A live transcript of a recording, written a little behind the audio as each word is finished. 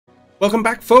Welcome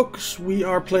back, folks. We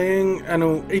are playing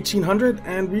Anno 1800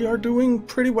 and we are doing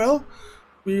pretty well.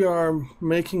 We are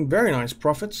making very nice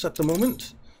profits at the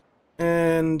moment.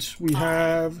 And we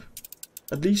have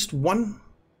at least one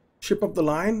ship of the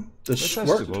line. The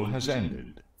festival has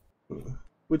ended.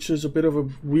 Which is a bit of a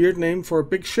weird name for a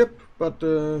big ship, but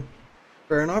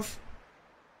fair enough.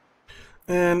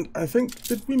 And I think,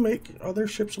 did we make other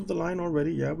ships of the line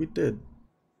already? Yeah, we did.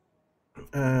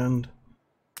 And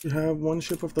we have one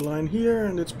ship of the line here,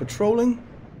 and it's patrolling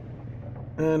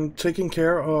and taking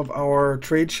care of our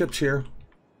trade ships here.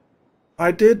 I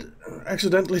did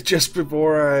accidentally, just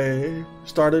before I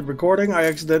started recording, I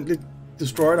accidentally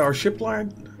destroyed our ship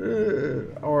line,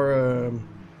 our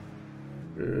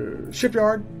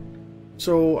shipyard.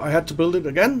 So I had to build it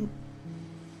again.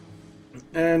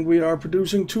 And we are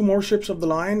producing 2 more ships of the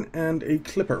line and a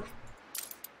clipper.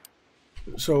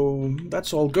 So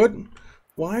that's all good.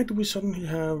 Why do we suddenly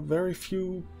have very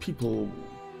few people?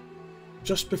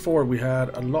 Just before we had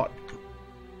a lot.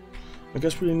 I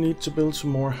guess we need to build some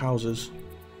more houses.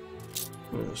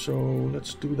 So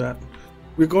let's do that.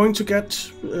 We're going to get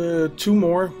 2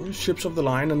 more ships of the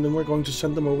line, and then we're going to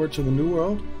send them over to the New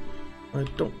World. I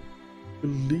don't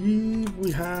believe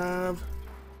we have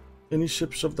any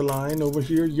ships of the line over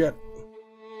here yet.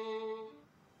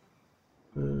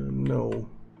 No.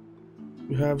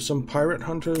 We have some pirate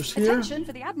hunters here. Attention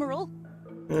for the Admiral.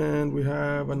 And we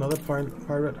have another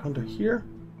pirate hunter here.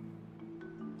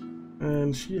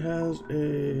 And she has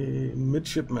a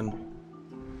midshipman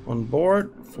on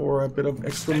board for a bit of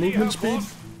extra movement speed.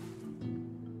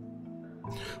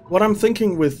 What I'm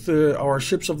thinking with our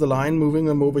ships of the line, moving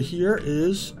them over here,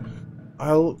 is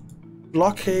I'll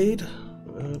blockade.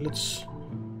 Let's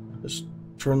just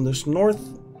turn this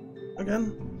north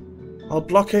again. I'll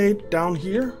blockade down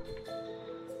here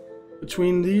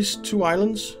between these 2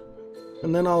 islands,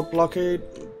 and then I'll blockade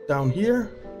down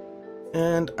here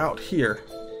and out here,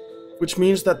 which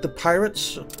means that the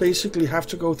pirates basically have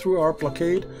to go through our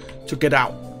blockade to get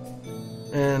out.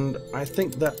 And I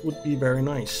think that would be very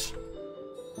nice,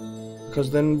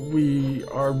 because then we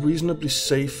are reasonably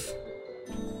safe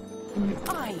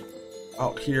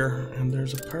out here. And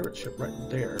there's a pirate ship right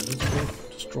there. Let's go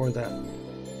destroy that.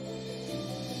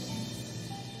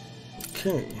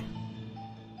 Okay.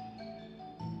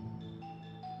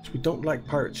 We don't like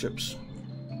pirate ships.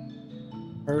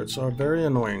 Pirates are very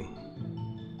annoying.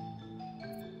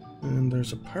 And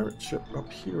there's a pirate ship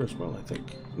up here as well, I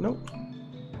think. Nope.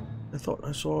 I thought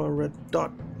I saw a red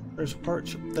dot. There's a pirate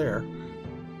ship there.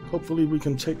 Hopefully we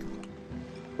can take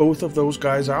both of those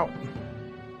guys out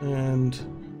and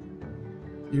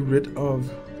be rid of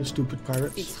the stupid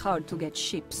pirates. It's hard to get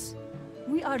ships.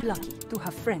 We are lucky to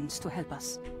have friends to help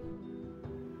us.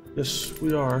 Yes,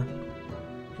 we are.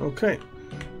 Okay.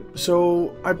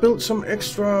 So I built some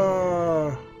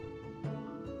extra.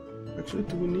 Actually,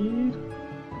 do we need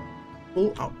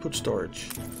full output storage?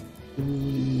 Do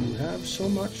we have so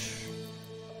much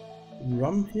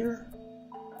rum here?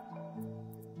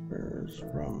 Where's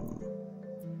rum?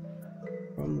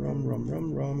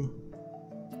 Rum.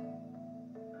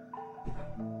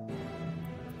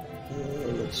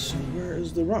 Let's see, where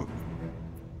is the rum?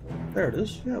 There it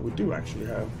is. Yeah, we do actually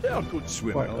have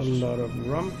quite a lot of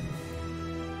rum.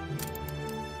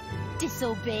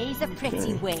 Disobey's a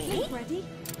pretty way. Ready?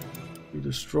 We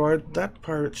destroyed that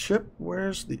pirate ship.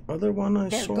 Where's the other one I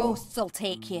Their saw? ghosts will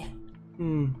take you.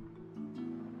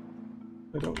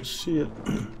 I don't see it.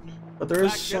 But there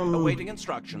is some awaiting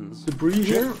instructions. debris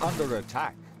here. Under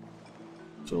attack.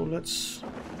 So let's...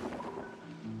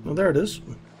 Oh, there it is.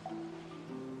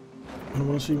 I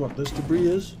want to see what this debris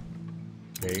is.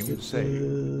 Aim It safe.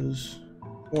 is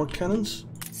more cannons.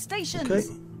 Stations. Okay.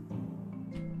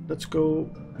 Let's go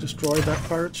destroy that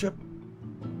pirate ship.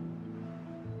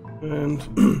 And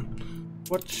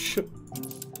what ship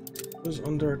is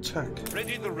under attack?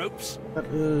 Ready the ropes. That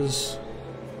is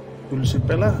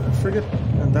Dulcibella frigate,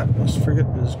 and that frigate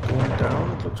is going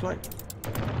down, it looks like.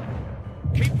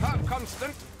 Keep her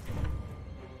constant.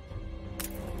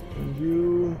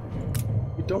 And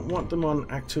we don't want them on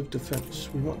active defense.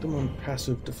 We want them on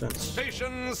passive defense.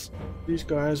 Stations. These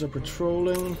guys are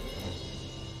patrolling.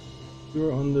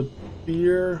 You're on the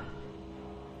beer.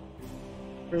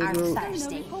 Our railroad,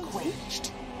 thirst ain't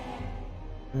quenched.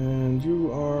 and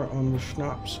you are on the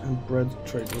schnapps and bread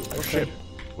trade route. A Okay. ship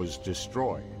was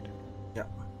destroyed. Yeah,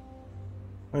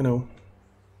 I know.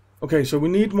 Okay, so we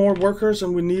need more workers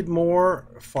and we need more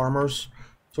farmers.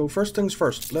 So first things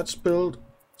first, let's build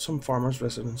some farmers'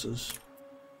 residences.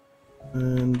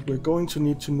 And we're going to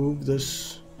need to move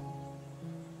this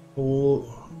whole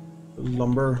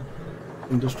lumber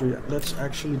industry. Let's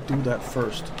actually do that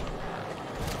first.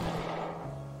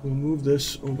 We'll move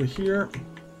this over here.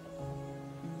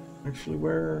 Actually,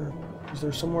 where is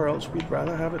there somewhere else we'd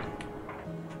rather have it?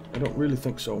 I don't really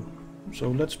think so. So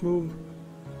let's move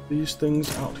these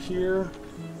things out here.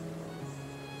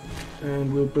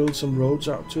 And we'll build some roads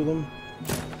out to them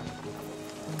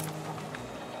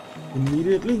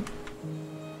immediately.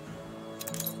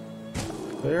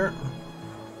 There.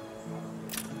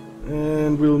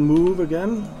 And we'll move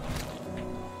again.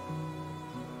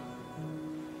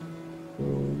 So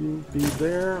you be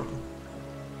there.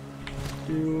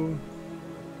 You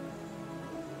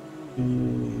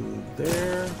be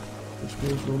there. Which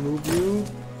means we'll move you.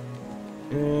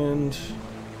 And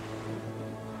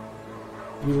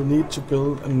we'll need to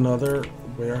build another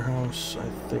warehouse,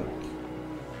 I think.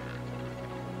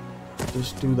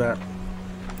 Just do that.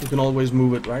 You can always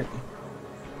move it, right?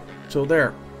 So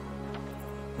there.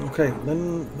 Okay,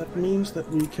 then that means that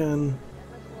we can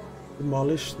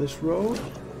demolish this road.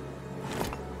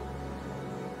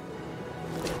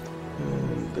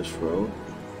 And this road.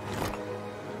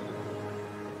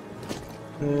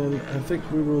 And I think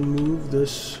we will move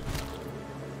this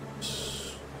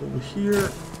over here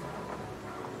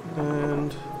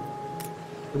and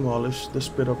demolish this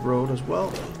bit of road as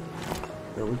well.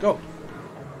 There we go.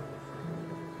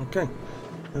 Okay,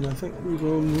 and I think we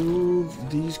will move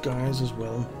these guys as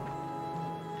well.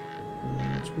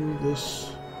 And let's move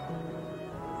this.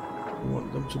 We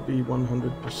want them to be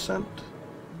 100%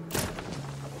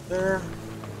 there,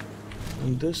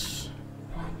 and this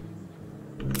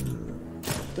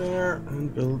there,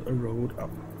 and build a road up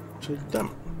to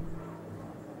them.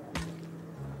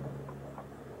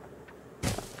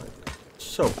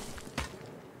 So,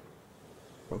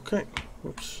 okay,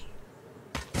 oops.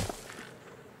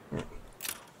 Right.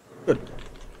 Good.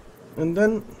 And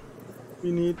then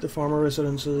we need the farmer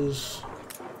residences.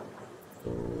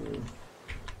 So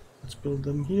let's build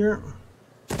them here.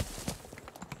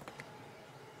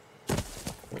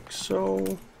 Like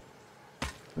so.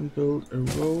 And build a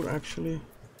road actually.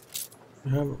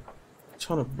 We have a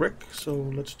ton of brick, so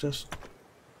let's just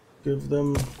give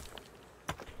them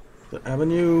the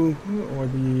avenue or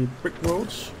the brick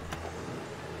roads.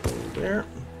 So there.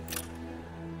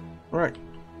 Alright.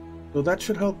 So that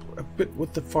should help a bit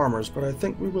with the farmers, but I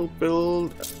think we will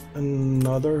build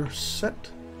another set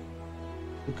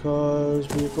because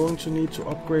we're going to need to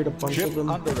upgrade a bunch of them.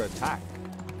 Under attack.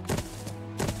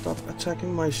 Stop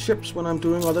attacking my ships when I'm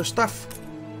doing other stuff.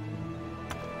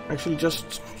 Actually,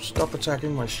 just stop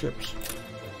attacking my ships.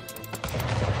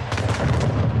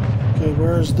 Okay,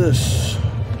 where is this?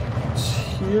 It's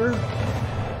here.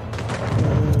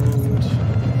 And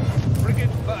Frigate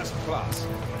first class.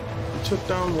 we took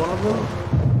down one of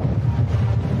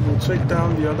them. We'll take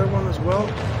down the other one as well.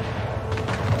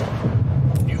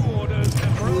 New orders,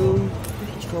 Emperor. You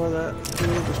destroy that. You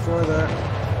destroy that.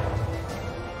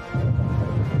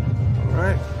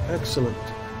 Alright, excellent.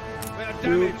 We're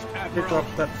You damaged, pick Admiral. up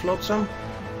that flotsam.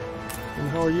 And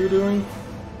how are you doing?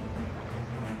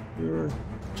 You're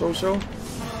so-so. A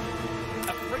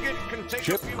frigate can take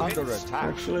Ship a few under hits. attack.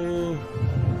 Actually,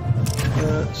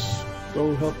 let's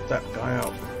go help that guy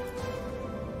out.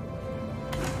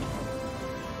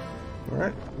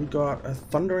 Alright, we got a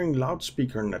thundering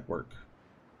loudspeaker network.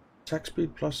 Attack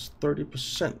speed plus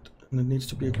 30%, and it needs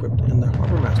to be equipped in the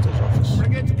Harbormaster's office.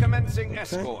 Frigate commencing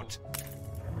escort.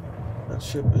 That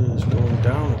ship is going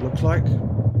down, it looks like.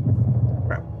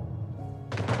 Crap.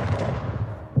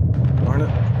 Darn it.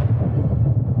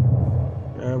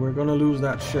 Yeah, we're gonna lose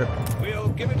that ship. We'll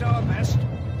give it our best.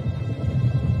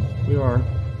 We are.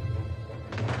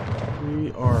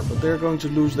 We are, but they're going to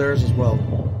lose theirs as well.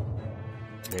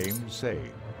 Game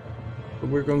saved. But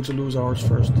we're going to lose ours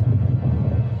first,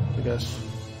 I guess.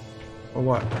 Or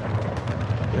what?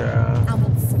 Yeah. I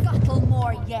will scuttle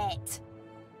more yet.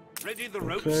 Ready the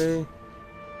ropes. Okay.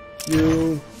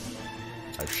 You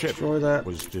A ship destroy that.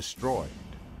 was destroyed.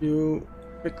 You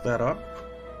pick that up.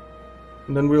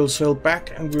 And then we'll sail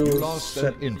back and You we'll lost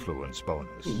set an influence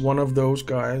bonus. one of those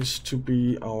guys to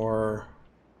be our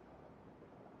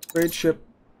trade ship.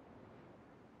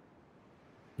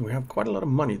 We have quite a lot of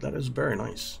money. That is very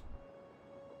nice.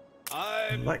 I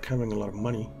I'm like having a lot of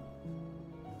money.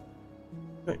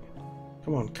 Hey,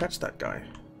 come on, catch that guy.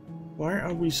 Why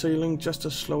are we sailing just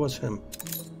as slow as him?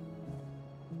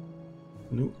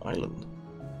 New island.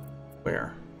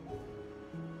 Where?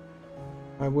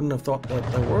 I wouldn't have thought that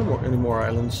there were any more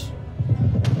islands.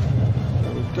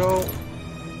 There we go.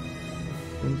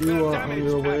 And you are on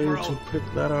your way to pick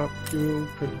that up. You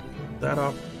pick that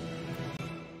up.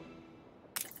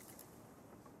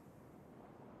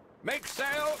 make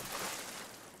sail.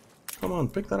 Come on,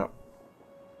 pick that up.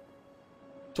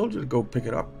 Told you to go pick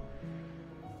it up.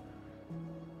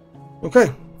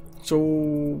 Okay, so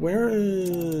where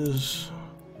is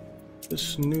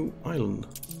this new island?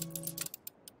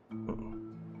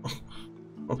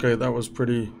 Okay, that was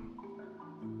pretty...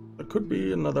 There could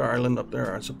be another island up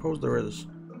there. I suppose there is.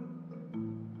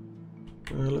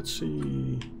 Let's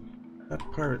see... That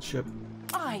pirate ship.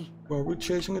 Aye. Well, are we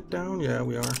chasing it down? Yeah,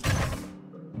 we are.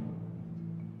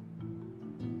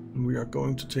 And we are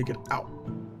going to take it out.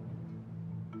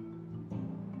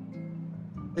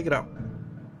 Take it out.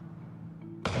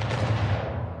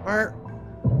 Fire!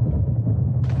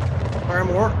 Fire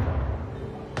more!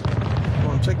 Come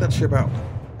on, take that ship out.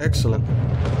 Excellent.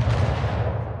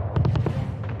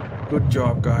 Good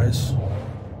job, guys.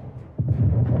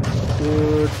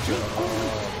 Good job.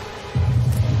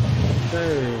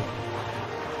 Okay.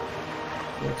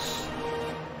 Let's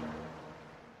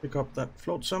pick up that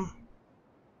flotsam.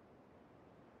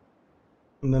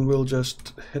 And then we'll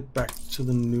just head back to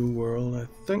the new world, I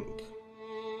think.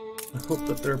 I hope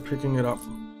that they're picking it up.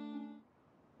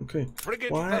 Okay.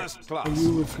 Frigate Why first class. are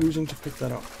you refusing to pick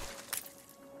that up?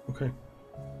 Okay.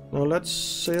 Now let's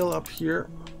sail up here.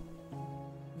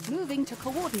 Moving to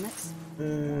coordinates.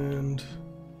 And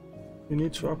we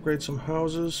need to upgrade some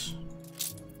houses.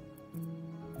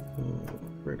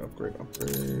 Upgrade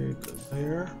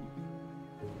there.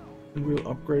 And we'll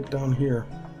upgrade down here.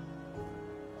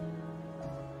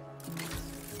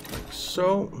 Like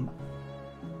so.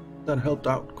 That helped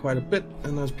out quite a bit,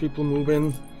 and as people move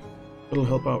in, it'll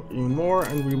help out even more,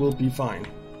 and we will be fine.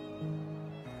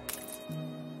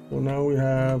 So now we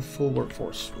have full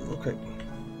workforce. Okay,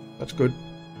 that's good.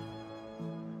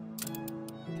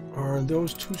 Are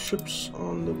those two ships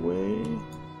on the way?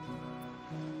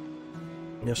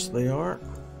 Yes, they are.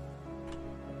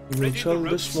 We will tell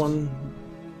this one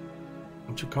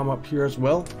to come up here as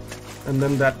well, and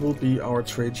then that will be our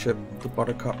trade ship, the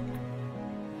Buttercup.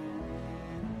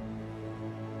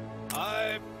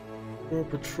 You're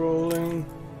patrolling.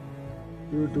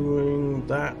 You're doing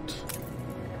that.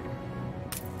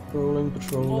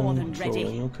 Patrolling.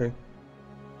 Ready. Okay.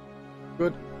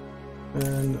 Good.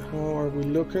 And how are we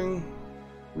looking?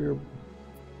 We're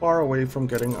far away from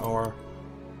getting our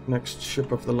next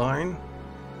ship of the line.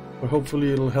 But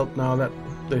hopefully it'll help now that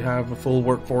they have a full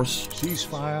workforce.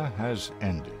 Ceasefire has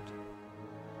ended.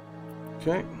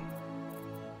 Okay.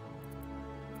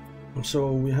 And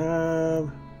so we have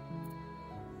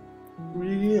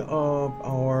 3 of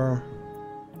our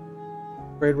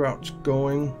trade routes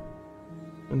going,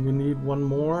 and we need 1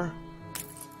 more.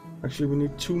 Actually, we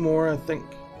need 2 more, I think.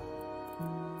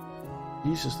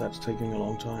 Jesus, that's taking a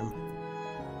long time.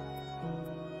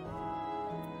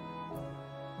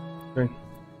 Okay.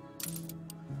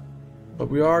 But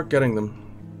we are getting them.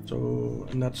 So,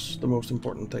 and that's the most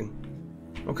important thing.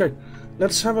 Okay,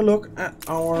 let's have a look at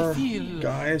our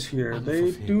guys here.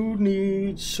 They do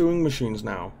need sewing machines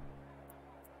now.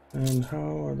 And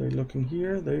how are they looking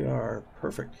here? They are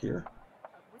perfect here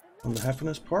on the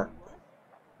happiness part,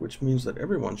 which means that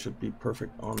everyone should be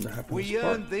perfect on the happiness We part.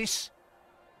 earned this.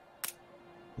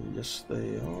 Yes,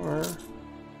 they are.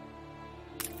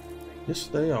 Yes,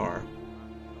 they are.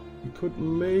 We could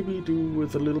maybe do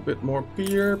with a little bit more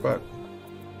beer, but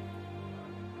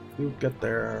we'll get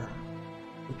there.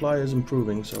 Supply is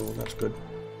improving, so that's good.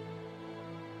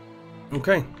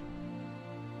 Okay.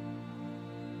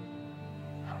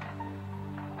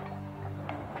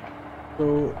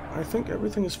 So I think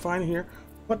everything is fine here.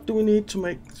 What do we need to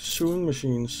make sewing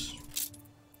machines?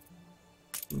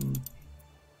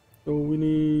 So we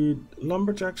need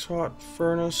lumberjack's hut,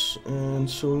 furnace, and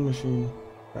sewing machine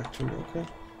factory. Okay.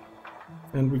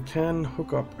 And we can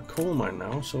hook up a coal mine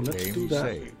now, so let's do that.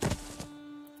 Saved.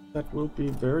 That will be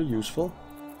very useful.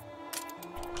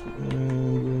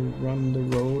 And we'll run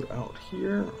the road out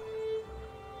here.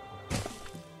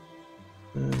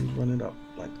 And run it up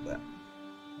like that.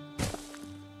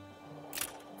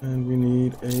 And we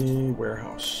need a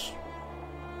warehouse.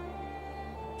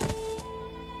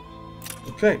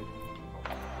 Okay.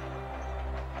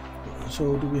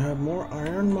 So do we have more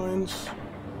iron mines?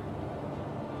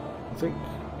 I think...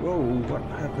 Whoa, what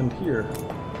happened here?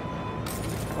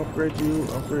 Upgrade you,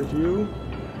 upgrade you.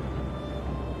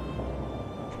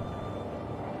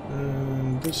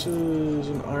 And this is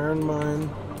an iron mine.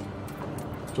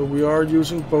 So we are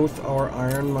using both our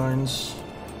iron mines.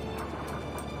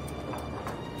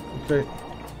 Okay.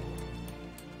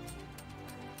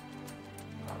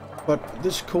 But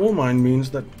this coal mine means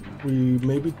that we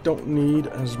maybe don't need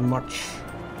as much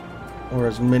or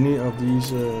as many of these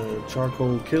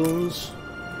charcoal kilns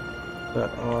that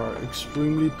are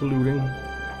extremely polluting.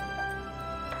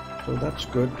 So that's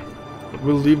good. But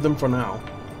we'll leave them for now.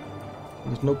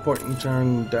 There's no point in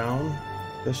tearing them down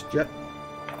just yet.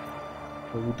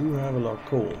 But we do have a lot of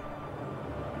coal.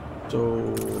 So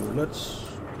let's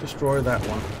destroy that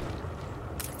one.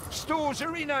 Stores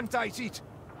are inundated.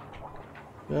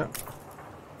 Yeah.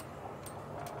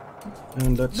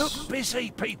 And let's Look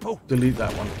busy, people. delete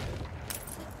that one.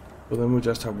 So then we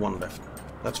just have one left.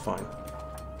 That's fine.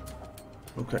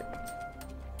 Okay.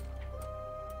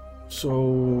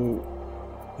 So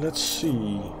let's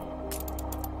see.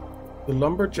 The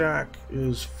lumberjack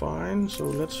is fine, so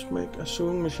let's make a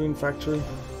sewing machine factory.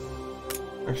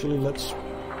 Actually, let's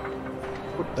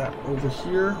put that over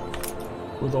here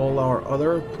with all our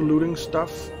other polluting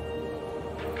stuff.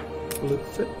 Will it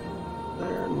fit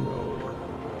there? No.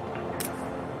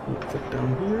 Will it fit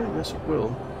down here? Yes, it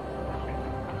will.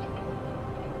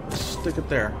 Let's stick it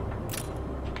there.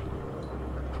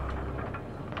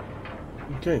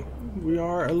 Okay, we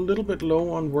are a little bit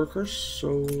low on workers,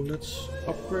 so let's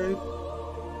upgrade.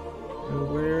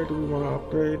 And where do we want to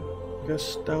upgrade? I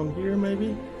guess down here,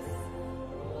 maybe?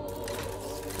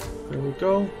 There we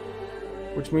go.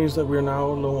 Which means that we're now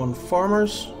low on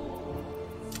farmers.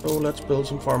 So let's build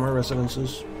some farmer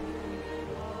residences.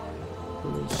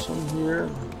 There's some here.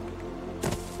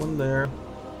 One there.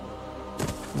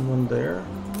 And one there.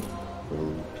 So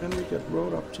can we get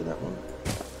road up to that one?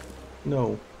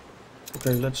 No.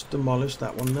 Okay, let's demolish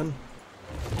that one then.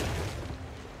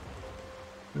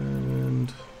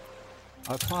 And...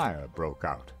 A fire broke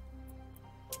out.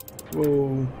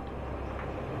 whoa.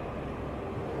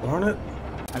 Darn it.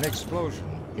 An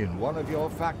explosion in one of your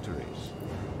factories.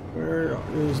 Where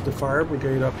is the fire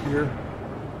brigade up here?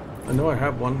 I know I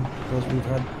have one because we've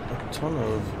had a ton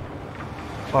of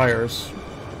fires.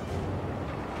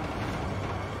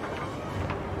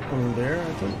 Coming there,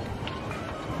 I think.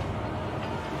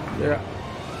 Yeah.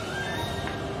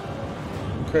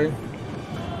 Okay.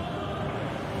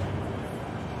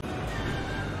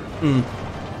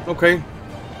 Okay.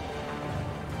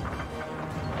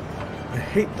 I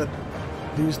hate that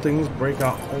these things break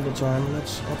out all the time.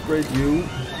 Let's upgrade you.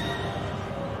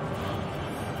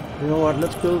 You know what?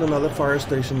 Let's build another fire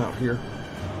station out here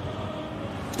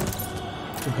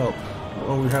to help.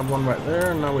 Well, we have one right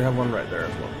there, and now we have one right there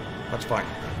as well. That's fine.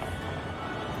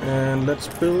 And let's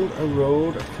build a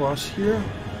road across here.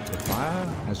 The fire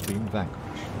has been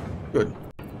vanquished. Good.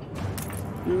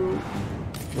 You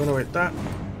renovate that.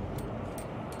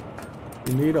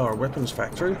 We need our weapons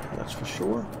factory, that's for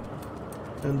sure.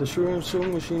 And the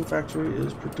sewing machine factory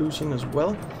is producing as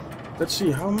well. Let's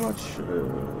see, how much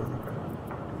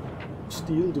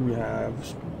steel do we have?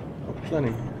 Oh,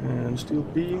 plenty. And steel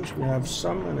beams, we have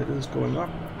some, and it is going up.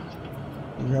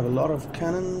 And we have a lot of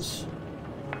cannons.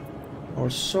 Our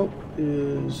soap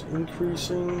is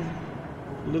increasing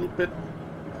a little bit.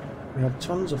 We have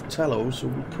tons of tallow, so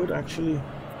we could actually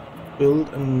build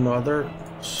another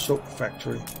soap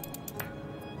factory.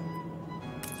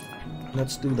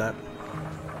 Let's do that.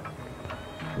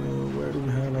 Where do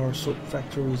we have our soap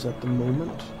factories at the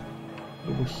moment?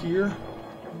 Over here.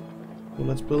 So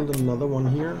let's build another one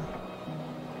here.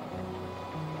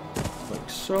 Like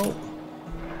so.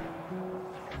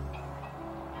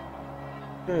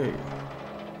 Okay.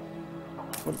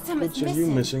 What goods are you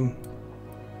missing?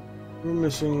 We're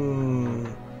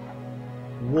missing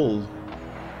wool.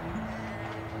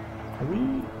 Are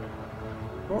we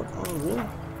short on wool?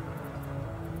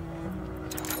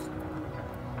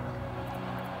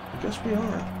 I guess we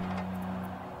are.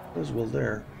 There's wool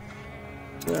there.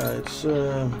 Yeah, it's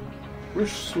we're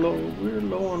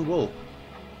low on wool.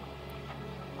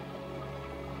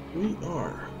 We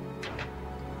are.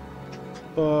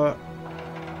 But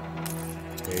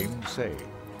Game saved.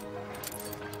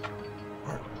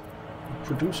 we're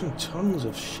producing tons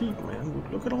of sheep, man.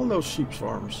 Look at all those sheep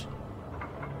farms.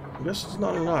 I guess it's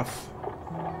not enough.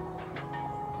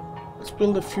 Let's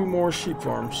build a few more sheep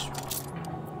farms.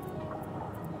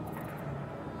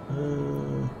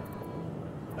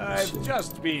 I've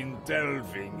just been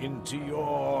delving into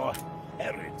your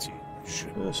heritage.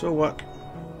 So what?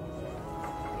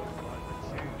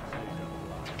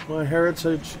 My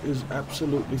heritage is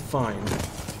absolutely fine.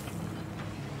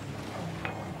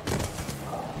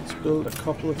 Let's build a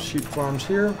couple of sheep farms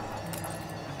here.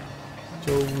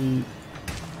 So we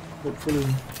hopefully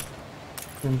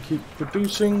can keep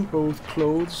producing both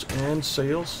clothes and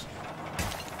sails.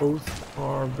 Both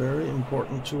are very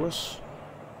important to us.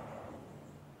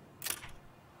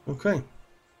 Okay.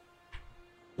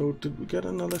 So did we get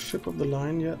another ship of the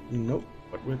line yet? Nope,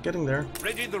 but we're getting there.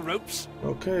 Ready the ropes?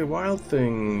 Okay, Wild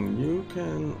Thing, you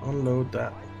can unload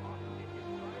that.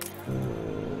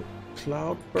 Keep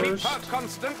Cloudburst, her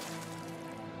constant.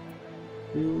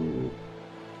 you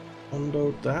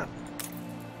unload that.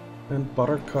 And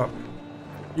Buttercup,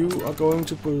 You are going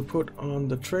to be put on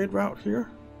the trade route here.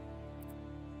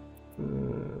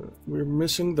 We're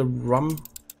missing the rum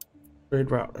trade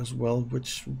route as well,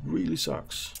 which really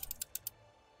sucks.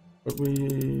 But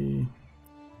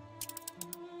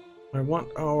I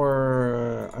want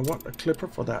a clipper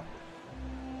for that.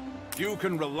 You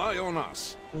can rely on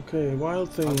us. Okay,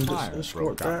 wild thing, just fire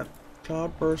escort broke out. that.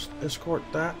 Cloudburst, escort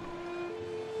that.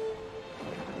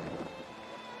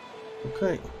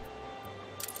 Okay.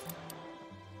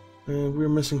 And we're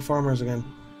missing farmers again.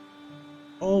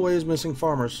 Always missing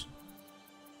farmers.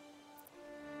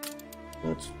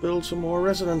 Let's build some more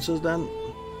residences then.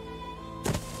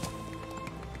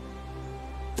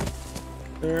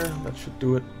 There, that should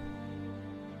do it.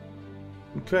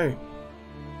 Okay.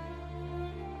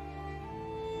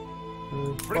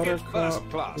 Frigate first Buttercup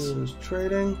class. is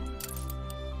trading.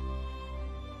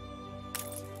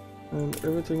 And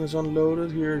everything is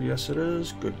unloaded here. Yes, it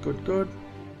is. Good, good, good.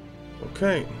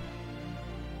 Okay.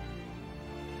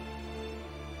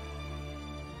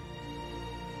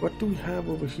 What do we have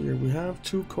over here? We have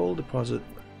 2 coal deposit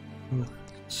and a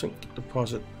zinc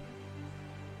deposit.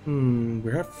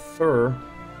 We have fur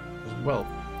as well.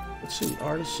 Let's see,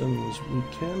 artisans. We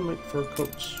can make fur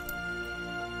coats.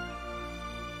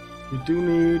 We do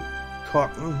need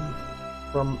cotton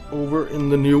from over in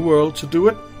the New World to do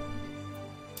it.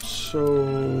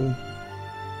 So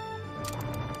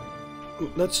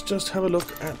let's just have a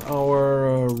look at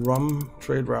our rum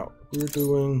trade route. We're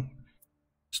doing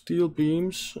steel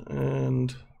beams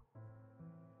and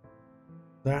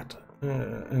that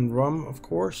and rum, of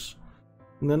course.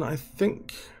 And then I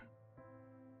think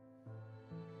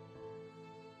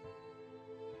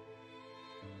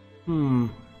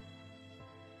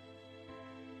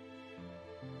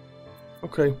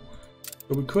okay,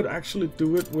 so we could actually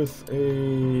do it with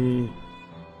a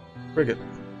frigate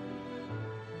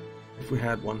if we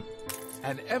had one,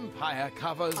 An empire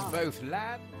covers both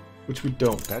land. which we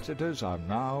don't. Competitors are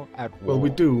now at war. Well, we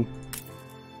do.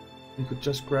 We could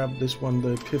just grab this one,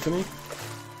 the Epiphany.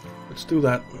 Let's do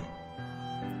that.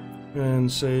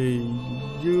 And say,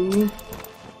 you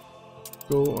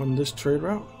go on this trade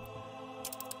route.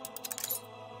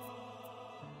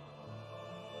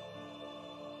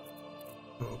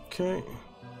 Okay.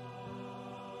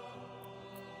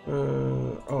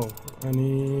 Oh, I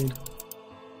need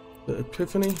the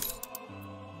Epiphany.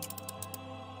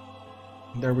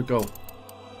 There we go.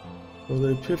 So the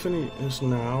Epiphany is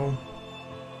now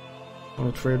on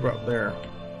a trade route there,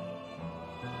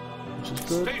 which is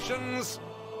good. Stations.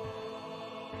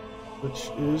 Which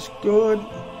is good.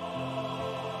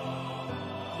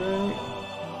 Okay.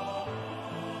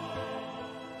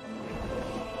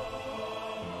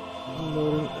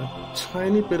 Unloading a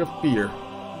tiny bit of beer.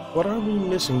 What are we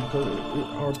missing? Because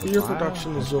our beer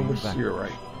production is over here,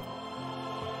 right?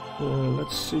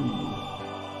 Let's see.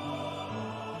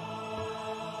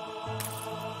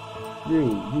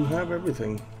 You have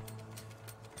everything.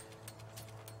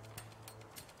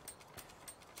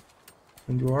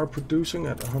 And you are producing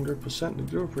at 100%,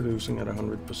 and you're producing at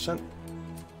 100%.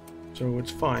 So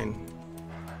it's fine.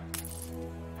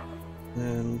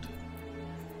 And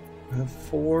I have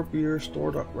 4 beer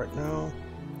stored up right now.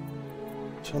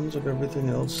 Tons of everything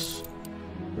else.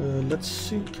 Let's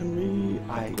see, can we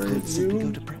upgrade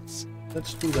you?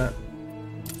 Let's do that.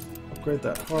 Upgrade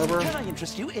that harbor. Can I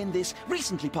interest you in this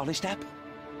recently polished app?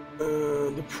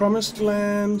 The Promised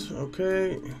Land,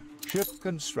 okay. Ship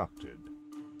constructed.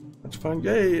 That's fine.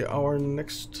 Yay, our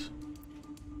next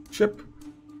ship.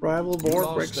 Rival board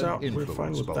lost breaks an out. We're influence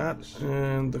fine with bonus. that.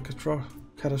 And the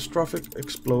catastrophic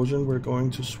explosion, we're going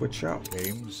to switch out.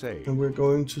 Game saved. And we're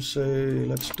going to say,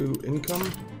 let's do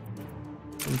income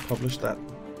and publish that.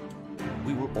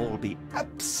 We will all be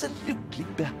absolutely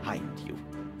behind you.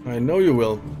 I know you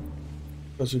will.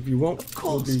 Because if you won't, Of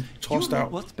course, you'll be tossed you know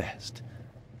out. what's best.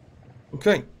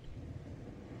 Okay.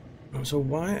 So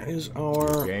why is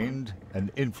our Gained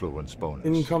an influence bonus.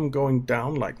 income going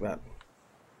down like that?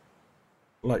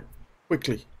 Like,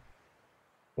 quickly.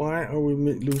 Why are we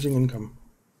losing income?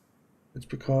 It's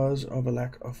because of a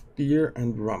lack of beer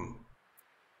and rum.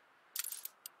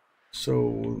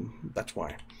 So that's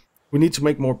why. We need to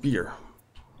make more beer.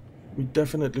 We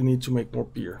definitely need to make more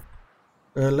beer.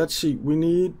 Let's see, we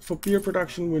need, for beer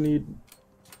production, we need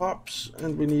hops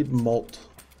and we need malt.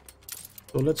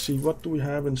 So let's see, what do we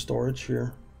have in storage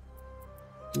here?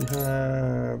 We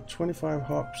have 25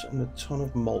 hops and a ton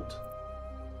of malt.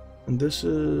 And this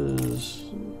is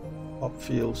hop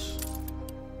fields.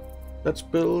 Let's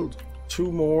build 2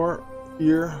 more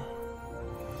beer.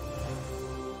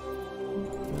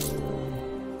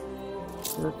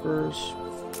 Workers,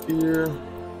 beer,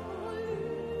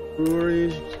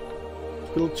 breweries,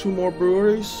 build 2 more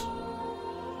breweries.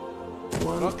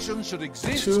 1, Production should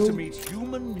exist 2, to meet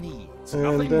human needs. and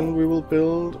Nothing then more. we will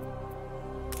build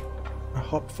a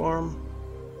hop farm.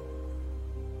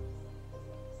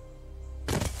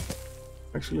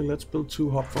 Actually, let's build 2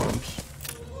 hop farms.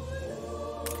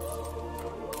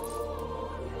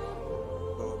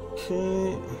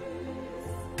 Okay.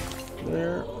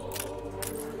 There.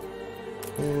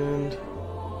 And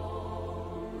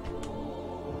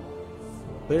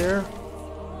there.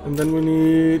 And then we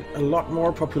need a lot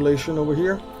more population over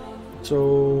here.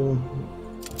 So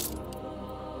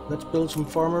let's build some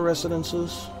farmer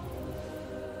residences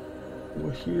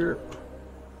over here.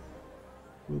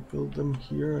 We'll build them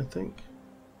here, I think.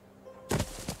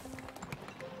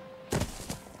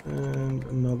 And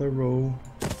another row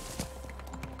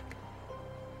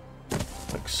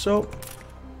like so.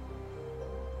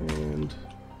 And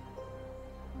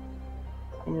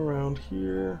come around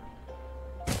here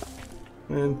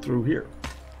and through here.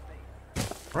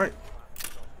 Right.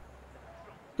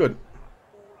 Good.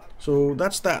 So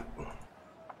that's that.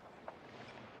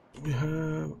 We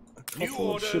have a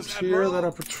couple of ships here that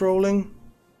are patrolling.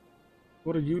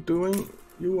 What are you doing?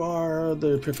 You are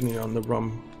the Epiphany on the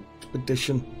rum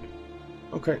expedition.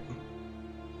 Okay.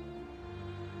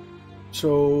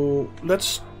 So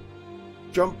let's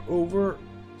jump over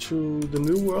to the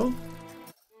new world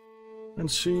and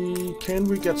see, can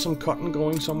we get some cotton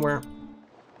going somewhere?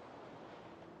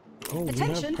 Oh, we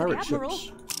have pirate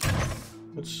ships.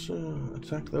 Let's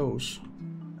attack those.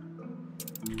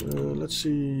 Let's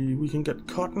see, we can get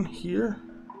cotton here.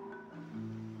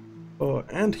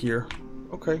 And here.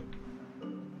 Okay.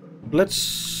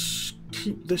 Let's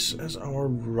keep this as our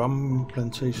rum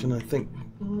plantation, I think.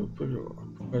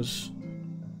 Because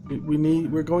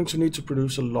we're going to need to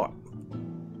produce a lot.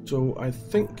 So I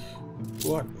think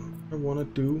what I want to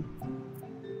do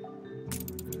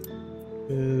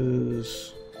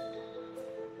is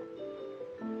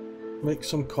make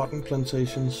some cotton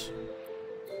plantations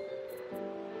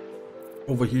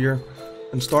over here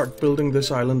and start building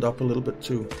this island up a little bit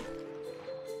too.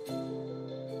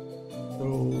 So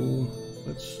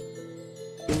let's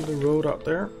build a road out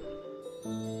there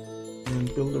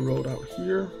and build a road out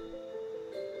here.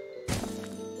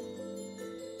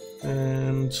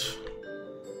 And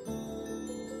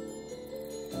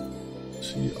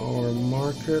see our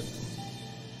market.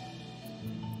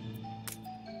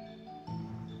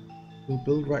 We'll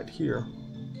build right here.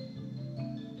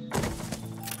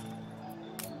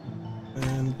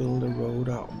 And build a road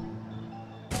out.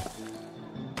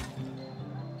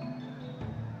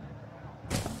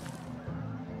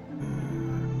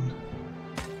 And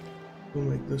we'll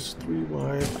make this 3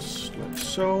 wide like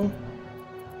so.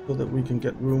 So that we can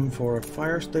get room for a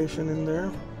fire station in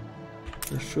there.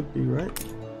 There should be, right?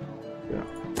 Yeah.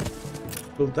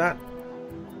 Build that.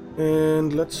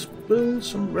 And let's build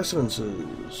some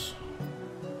residences.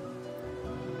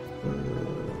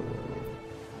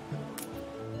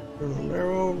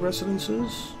 Arrow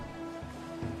residences.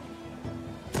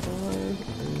 5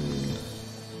 and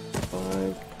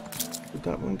 5. Did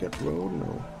that one get road?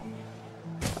 No.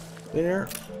 There.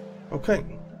 Okay.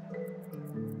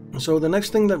 So the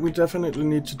next thing that we definitely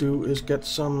need to do is get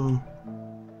some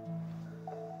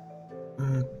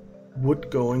wood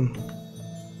going.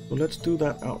 So let's do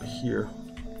that out here.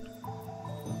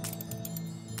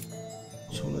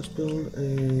 So let's build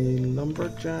a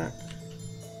lumberjack.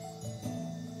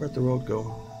 Where'd the road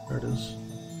go? There it is.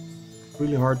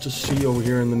 Really hard to see over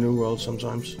here in the new world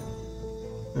sometimes.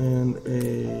 And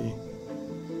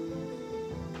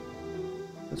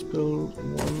let's build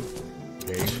 1,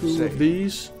 2 of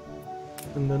these.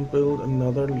 And then build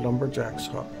another lumberjack's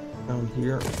hut down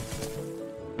here.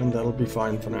 And that'll be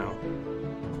fine for now.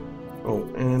 Oh,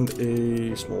 and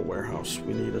a small warehouse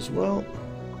we need as well.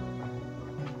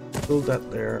 Build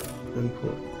that there and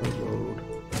put a road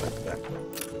like that.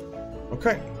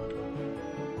 Okay.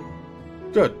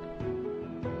 Good.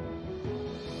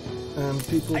 And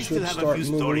people should start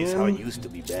moving in. How it used to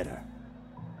be better.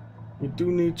 We do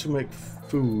need to make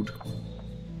food.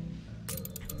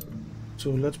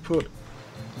 So let's put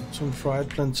some fried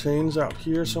plantains out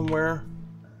here somewhere.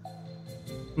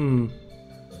 We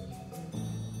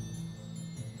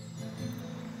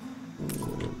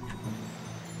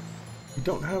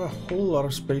don't have a whole lot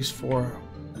of space for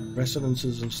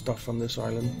residences and stuff on this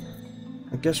island.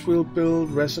 I guess we'll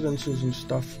build residences and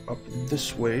stuff up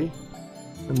this way,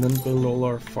 and then build all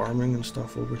our farming and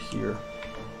stuff over here.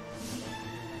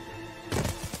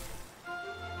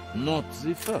 Not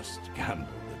the first gamble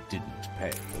that didn't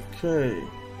pay. Okay.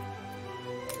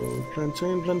 So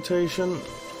plantain plantation.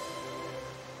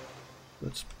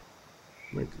 Let's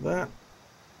make that.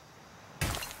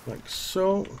 like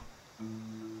so.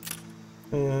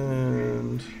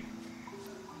 And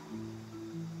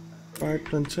fried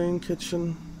plantain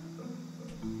kitchen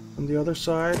on the other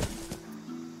side.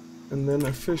 And then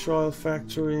a fish oil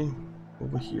factory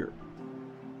over here.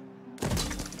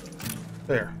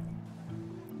 There.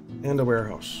 And a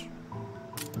warehouse.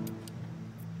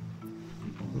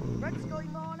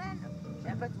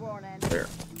 There.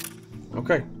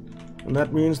 Okay. And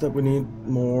that means that we need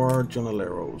more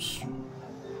jornaleros.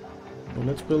 So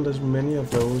let's build as many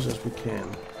of those as we can.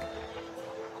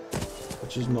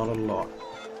 Which is not a lot.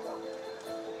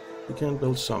 We can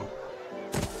build some.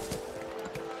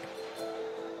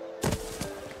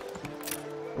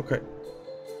 Okay.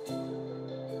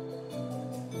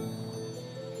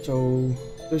 So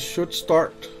this should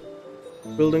start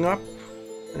building up,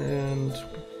 and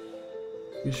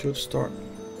we should start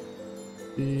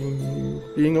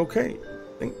being okay,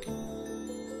 I think.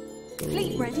 So,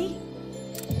 Fleet ready?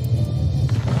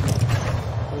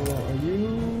 are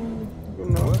you?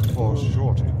 No. Workforce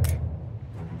shortage.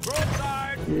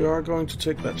 We are going to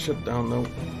take that shit down, though.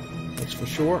 That's for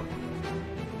sure.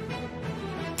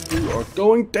 We are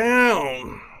going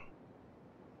down.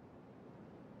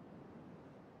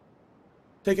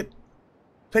 Take it.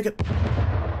 Take it.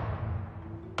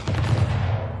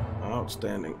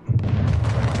 Outstanding.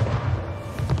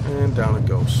 And down it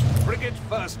goes. Frigate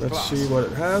first Let's class. see what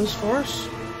it has for us.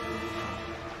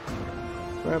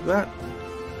 Grab that.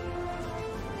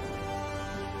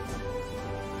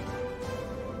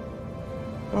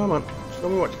 Come on. Show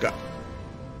me what you got.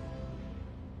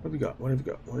 What have you got? What have you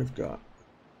got? What have you got?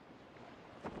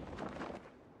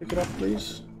 Pick it up,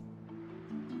 please.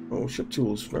 Oh, ship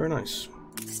tools. Very nice.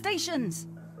 Stations!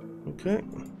 Okay.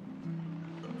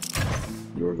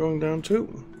 You're going down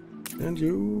too. And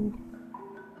you...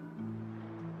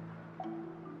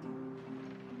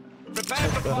 Prepare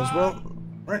Take for that as fire. well.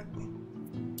 Right.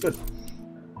 Good.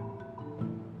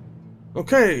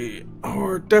 Okay.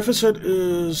 Our deficit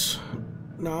is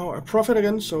now a profit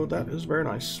again, so that is very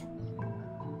nice.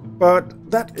 But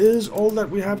that is all that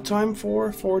we have time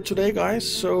for today, guys.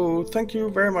 So thank you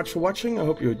very much for watching. I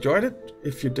hope you enjoyed it.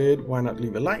 If you did, why not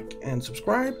leave a like and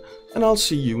subscribe, and I'll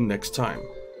see you next time.